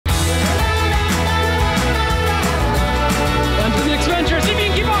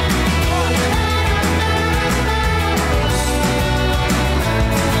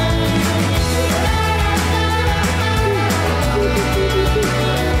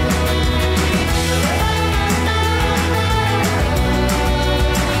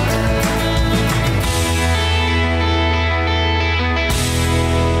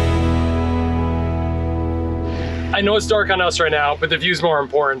I know it's dark on us right now, but the view's more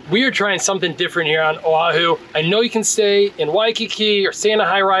important. We are trying something different here on Oahu. I know you can stay in Waikiki or stay in a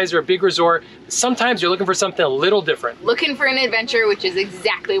high-rise or a big resort. Sometimes you're looking for something a little different. Looking for an adventure, which is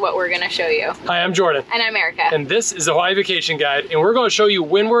exactly what we're gonna show you. Hi, I'm Jordan. And I'm Erica. And this is the Hawaii Vacation Guide, and we're gonna show you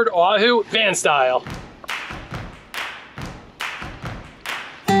Windward, Oahu, van style.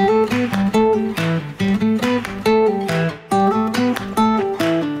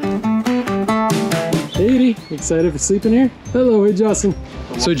 Katie, excited for sleeping here? Hello, hey Justin.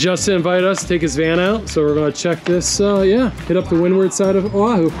 So Justin invited us to take his van out, so we're gonna check this, hit up the Windward side of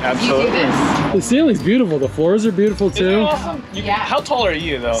Oahu. Absolutely. You do this. The ceiling's beautiful, the floors are beautiful too. Isn't it awesome? How tall are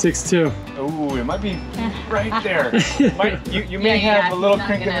you though? 6'2". Ooh, it might be right there. You may have a little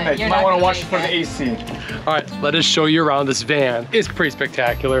crink in the neck. You might want to watch for the AC. All right, let us show you around this van. It's pretty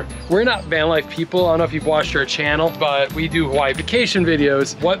spectacular. We're not van life people. I don't know if you've watched our channel, but we do Hawaii vacation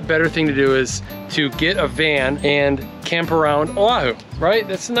videos. What better thing to do is to get a van and camp around Oahu, right?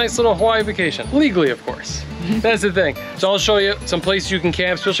 That's a nice little Hawaii vacation. Legally, of course. That's the thing. So I'll show you some places you can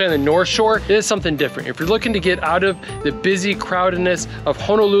camp, especially on the North Shore. It is something different. If you're looking to get out of the busy crowdedness of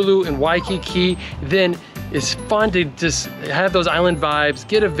Honolulu and Waikiki, then it's fun to just have those island vibes,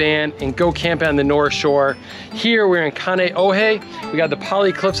 get a van, and go camp on the North Shore. Here we're in Kaneohe. We got the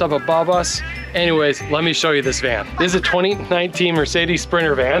Poly Cliffs up above us. Anyways, let me show you this van. This is a 2019 Mercedes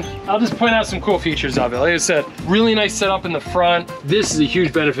Sprinter van. I'll just point out some cool features of it. Like I said, really nice setup in the front. This is a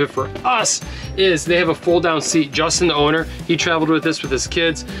huge benefit for us, is they have a fold-down seat. Justin, the owner, he traveled with this with his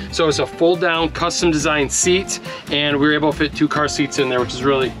kids. So it's a fold-down, custom-designed seat, and we were able to fit 2 car seats in there, which is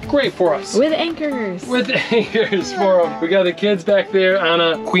really great for us. With anchors. With anchors for them. We got the kids back there on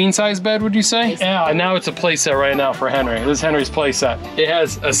a queen-size bed, would you say? Yeah, and now it's a play set right now for Henry. This is Henry's play set. It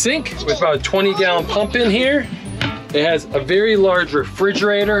has a sink with about a 20-gallon pump in here. It has a very large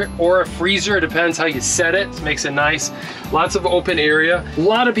refrigerator or a freezer, it depends how you set it. It makes it nice. Lots of open area. A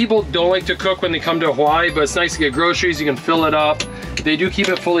lot of people don't like to cook when they come to Hawaii, but it's nice to get groceries, you can fill it up. They do keep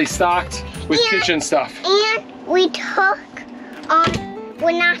it fully stocked with kitchen stuff. And we're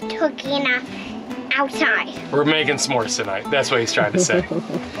not cooking outside. We're making s'mores tonight. That's what he's trying to say.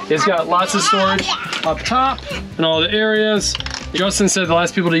 It's got lots of storage up top in all the areas. Justin said the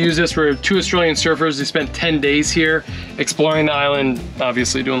last people to use this were 2 Australian surfers. They spent 10 days here exploring the island,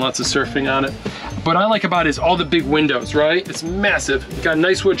 obviously doing lots of surfing on it. What I like about it is all the big windows, right? It's massive. Got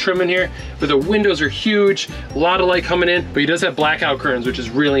nice wood trim in here, but the windows are huge, a lot of light coming in, but he does have blackout curtains, which is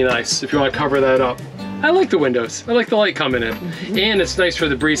really nice if you want to cover that up. I like the windows. I like the light coming in. And it's nice for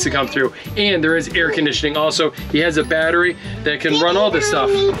the breeze to come through. And there is air conditioning also. He has a battery that can run all this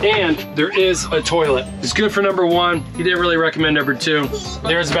stuff. And there is a toilet. It's good for number 1. He didn't really recommend number 2.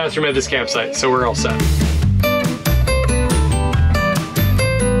 There's a bathroom at this campsite, so we're all set.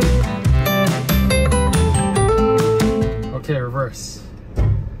 Okay, reverse.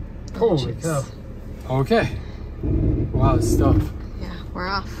 Holy cow. Okay. Wow, this stuff. Yeah, we're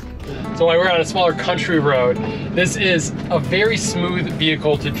off. So while we're on a smaller country road, this is a very smooth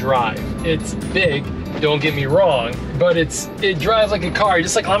vehicle to drive. It's big, don't get me wrong, but it drives like a car,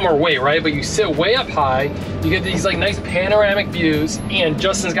 just like a lot more weight, right? But you sit way up high, you get these like nice panoramic views, and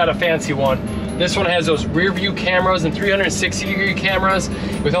Justin's got a fancy one. This one has those rear view cameras and 360-degree cameras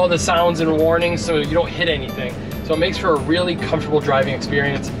with all the sounds and warnings so you don't hit anything. So it makes for a really comfortable driving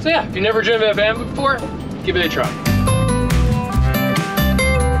experience. So yeah, if you've never driven a van before, give it a try.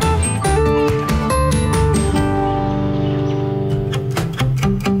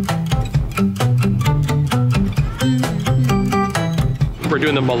 We're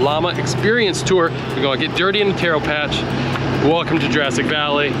doing the Malama experience tour. We're gonna get dirty in the taro patch. Welcome to Jurassic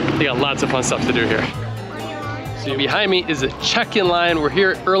Valley. They got lots of fun stuff to do here. So behind me is a check-in line. We're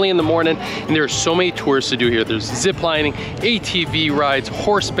here early in the morning and there are so many tours to do here. There's zip lining, ATV rides,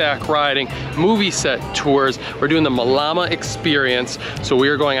 horseback riding, movie set tours. We're doing the Malama experience. So we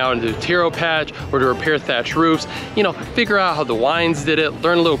are going out into the taro patch or to repair thatch roofs, you know, figure out how the Hawaiians did it,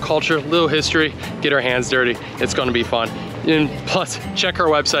 learn a little culture, a little history, get our hands dirty. It's gonna be fun. And plus, check our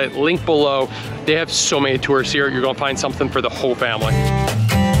website, link below. They have so many tours here. You're gonna find something for the whole family.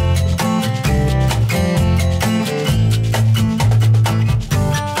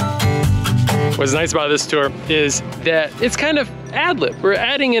 What's nice about this tour is that it's kind of ad-lib. We're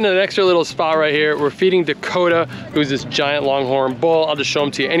adding in an extra little spot right here. We're feeding Dakota, who's this giant longhorn bull. I'll just show him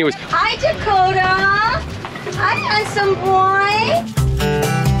to you. Anyways. Hi, Dakota. Hi, handsome boy.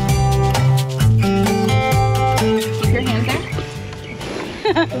 Keep your hands there.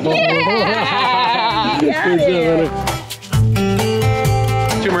 Yeah.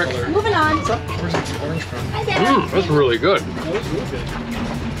 Turmeric. Moving on. What's up? Where's the orange from? Hi, Dad. That's really good.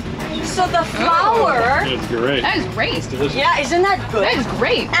 so the flour. It's great. That is great. Yeah, isn't that good? That is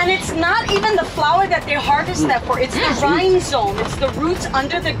great. And it's not even the flour that they harvest that for. It's the rhizome. It's the roots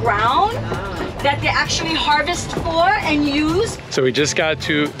under the ground that they actually harvest for and use. So we just got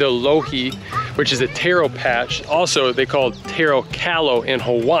to the lohi, which is a taro patch. Also, they call it taro kalo in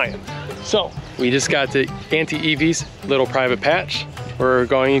Hawaiian. So we just got to Auntie Evie's little private patch. We're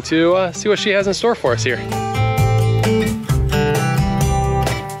going to see what she has in store for us here.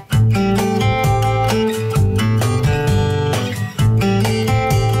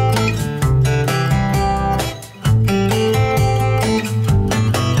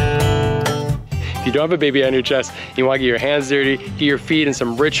 If you don't have a baby on your chest, you want to get your hands dirty, get your feet in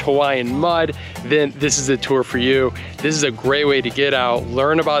some rich Hawaiian mud, then this is the tour for you. This is a great way to get out,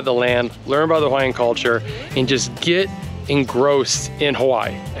 learn about the land, learn about the Hawaiian culture, and just get engrossed in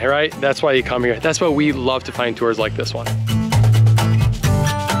Hawaii, all right? That's why you come here. That's why we love to find tours like this one.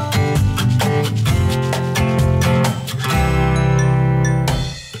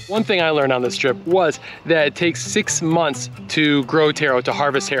 One thing I learned on this trip was that it takes 6 months to grow taro, to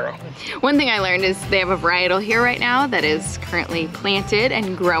harvest taro. One thing I learned is they have a varietal here right now that is currently planted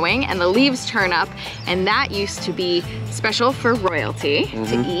and growing, and the leaves turn up, and that used to be special for royalty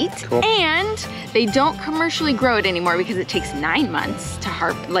to eat. Cool. And they don't commercially grow it anymore because it takes 9 months to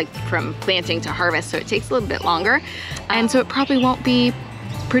from planting to harvest, so it takes a little bit longer. And so it probably won't be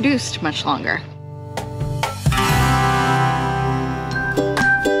produced much longer.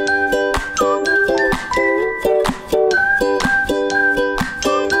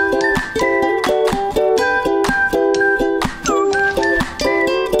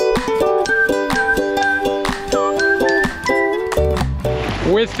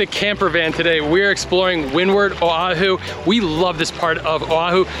 With the camper van today, we're exploring Windward, Oahu. We love this part of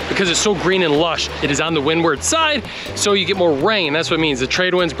Oahu because it's so green and lush. It is on the windward side, so you get more rain. That's what it means. The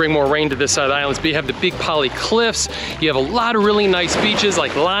trade winds bring more rain to this side of the islands, but you have the big poly cliffs. You have a lot of really nice beaches,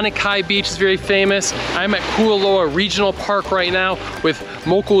 like Lanikai Beach is very famous. I'm at Kualoa Regional Park right now with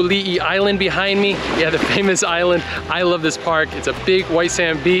Mokuli'i Island behind me. Yeah, the famous island. I love this park. It's a big white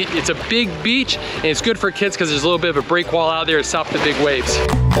sand beach. It's a big beach, and it's good for kids because there's a little bit of a break wall out there to stop the big waves.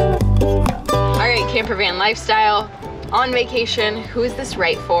 All right, camper van lifestyle, on vacation, who is this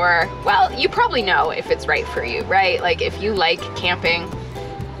right for? Well, you probably know if it's right for you, right? Like if you like camping,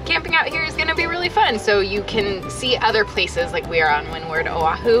 camping out here is gonna be really fun. So you can see other places, like we are on Windward,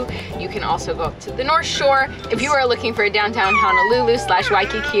 Oahu. You can also go up to the North Shore. If you are looking for a downtown Honolulu /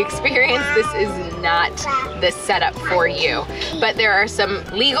 Waikiki experience, this is not the setup for you. But there are some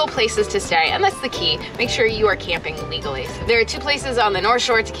legal places to stay, and that's the key. Make sure you are camping legally. So there are 2 places on the North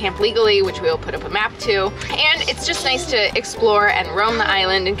Shore to camp legally, which we'll put up a map to. And it's just nice to explore and roam the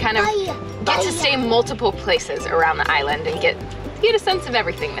island and kind of get to stay multiple places around the island and get a sense of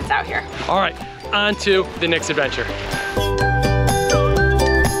everything that's out here. All right, on to the next adventure.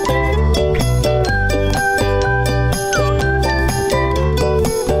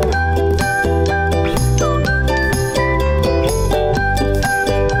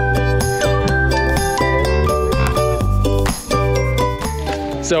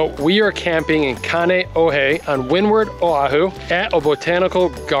 So we are camping in Kaneohe on Windward, Oahu at a botanical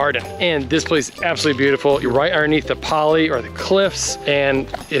garden. And this place is absolutely beautiful. You're right underneath the poly or the cliffs. And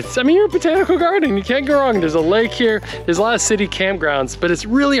it's, I mean, you're a botanical garden. You can't go wrong. There's a lake here. There's a lot of city campgrounds, but it's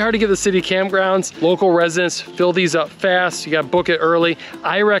really hard to get the city campgrounds. Local residents fill these up fast. You got to book it early.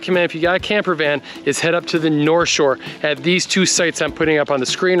 I recommend if you got a camper van is head up to the North Shore at these 2 sites I'm putting up on the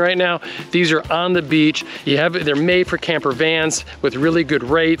screen right now. These are on the beach. They're made for camper vans with really good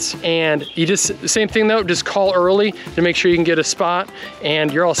rates. And you just, same thing though, just call early to make sure you can get a spot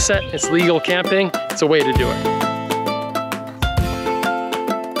and you're all set. It's legal camping. It's a way to do it.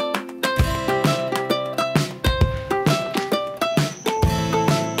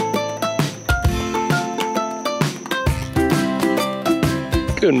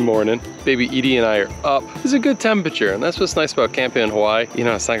 Good morning. Baby Edie and I are up. It's a good temperature, and that's what's nice about camping in Hawaii. You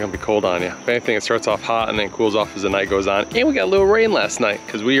know, it's not gonna be cold on you. If anything, it starts off hot and then cools off as the night goes on. And we got a little rain last night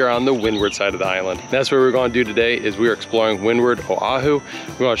because we are on the windward side of the island. And that's what we're gonna do today is we are exploring Windward, Oahu.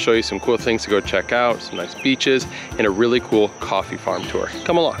 We're gonna show you some cool things to go check out, some nice beaches, and a really cool coffee farm tour.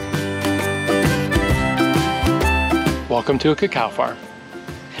 Come along. Welcome to a cacao farm.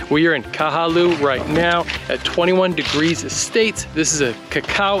 We are in Kahalu right now. at 21 Degrees Estates. This is a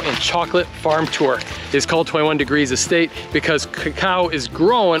cacao and chocolate farm tour. It's called 21 Degrees Estate because cacao is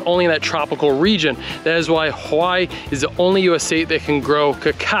growing only in that tropical region. That is why Hawaii is the only US state that can grow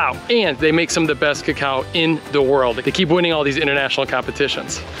cacao, and they make some of the best cacao in the world. They keep winning all these international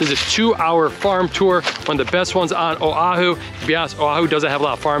competitions. This is a 2-hour farm tour, one of the best ones on Oahu. To be honest, Oahu doesn't have a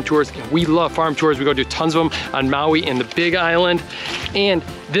lot of farm tours, and we love farm tours. We go do tons of them on Maui and the Big Island. And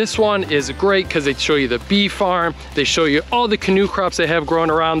this one is great because they show you the bee farm. They show you all the canoe crops they have growing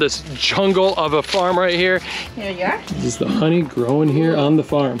around this jungle of a farm right here. Here you are. This is the honey growing here on the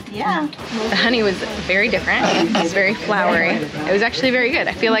farm. Yeah. The honey was very different. It was very flowery. It was actually very good.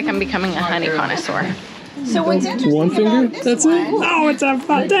 I feel like I'm becoming a honey connoisseur. So what's interesting One finger? about this That's one, it? Oh, it's a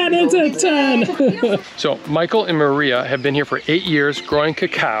 10, it's a 10. So Michael and Maria have been here for 8 years growing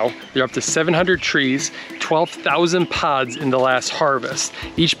cacao. They're up to 700 trees, 12,000 pods in the last harvest.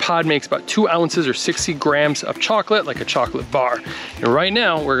 Each pod makes about 2 ounces or 60 grams of chocolate, like a chocolate bar. And right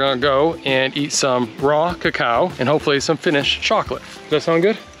now we're gonna go and eat some raw cacao and hopefully some finished chocolate. Does that sound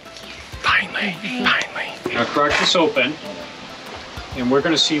good? Finally, finally. Now crack this open, and we're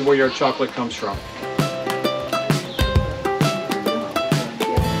gonna see where your chocolate comes from.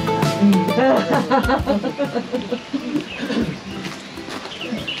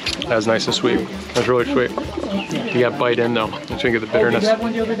 That's nice and sweet. That's really sweet. You got bite in though. I'm just gonna get the bitterness.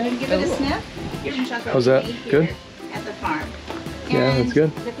 give it a sniff. How's that? Good? At the farm. Yeah, that's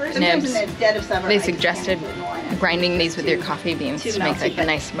good. Sometimes in the dead of summer. They suggested grinding these with your coffee beans to make like a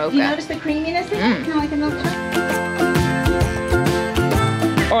nice mocha. You notice the creaminess in it? Kind of like a milk chocolate.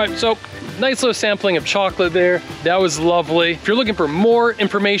 All right, so nice little sampling of chocolate there. That was lovely. If you're looking for more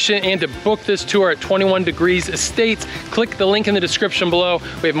information and to book this tour at 21 Degrees Estates, click the link in the description below.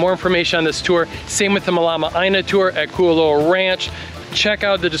 We have more information on this tour. Same with the Malama Aina tour at Kualoa Ranch. Check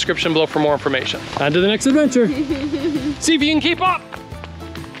out the description below for more information. On to the next adventure. See if you can keep up.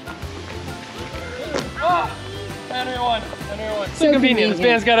 Oh, Henry one. So convenient. This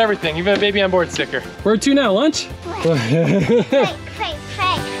van's got everything, even a baby on board sticker. Where to now, lunch?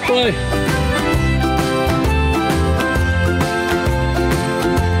 Play.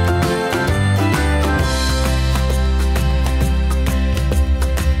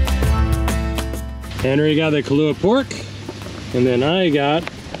 Henry got the Kahlua pork, and then I got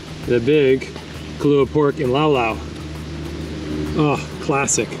the big Kahlua pork and lau lau. Oh,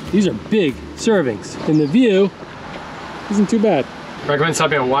 classic. These are big servings, and the view isn't too bad. I recommend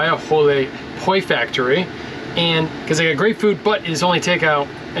stopping at Waiahole Poi Factory, and because they got great food, but it's only takeout.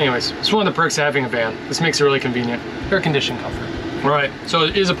 Anyways, it's one of the perks of having a van. This makes it really convenient. Air-conditioned comfort. All right, so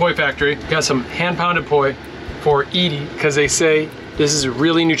it is a poi factory. Got some hand-pounded poi for Edie, because they say this is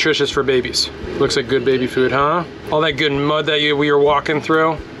really nutritious for babies. Looks like good baby food, huh? All that good mud that we were walking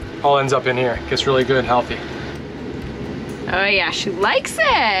through, all ends up in here. Gets really good and healthy. Oh yeah, she likes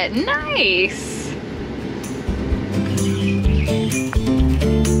it. Nice.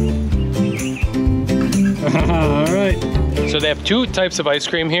 All right. So they have 2 types of ice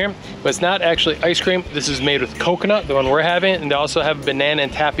cream here, but it's not actually ice cream. This is made with coconut, the one we're having, and they also have a banana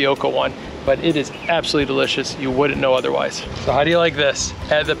and tapioca one, but it is absolutely delicious. You wouldn't know otherwise. So how do you like this?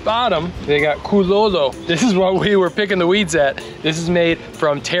 At the bottom, they got kulolo. This is what we were picking the weeds at. This is made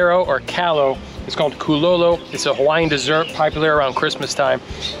from taro or kalo. It's called kulolo. It's a Hawaiian dessert popular around Christmas time,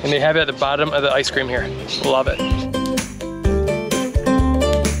 and they have it at the bottom of the ice cream here. Love it.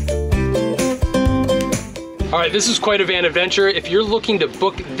 All right, this is quite a van adventure. If you're looking to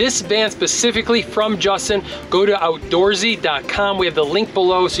book this van specifically from Justin, go to Outdoorsy.com. We have the link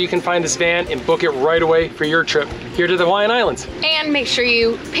below so you can find this van and book it right away for your trip here to the Hawaiian Islands. And make sure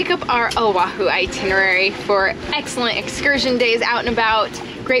you pick up our Oahu itinerary for excellent excursion days out and about,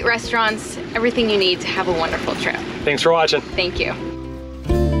 great restaurants, everything you need to have a wonderful trip. Thanks for watching. Thank you.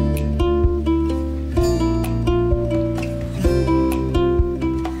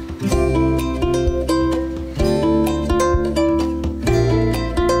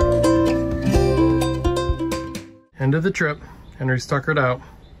 End of the trip. Henry's tuckered out.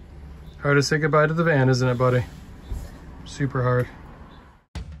 Hard to say goodbye to the van, isn't it, buddy? Super hard.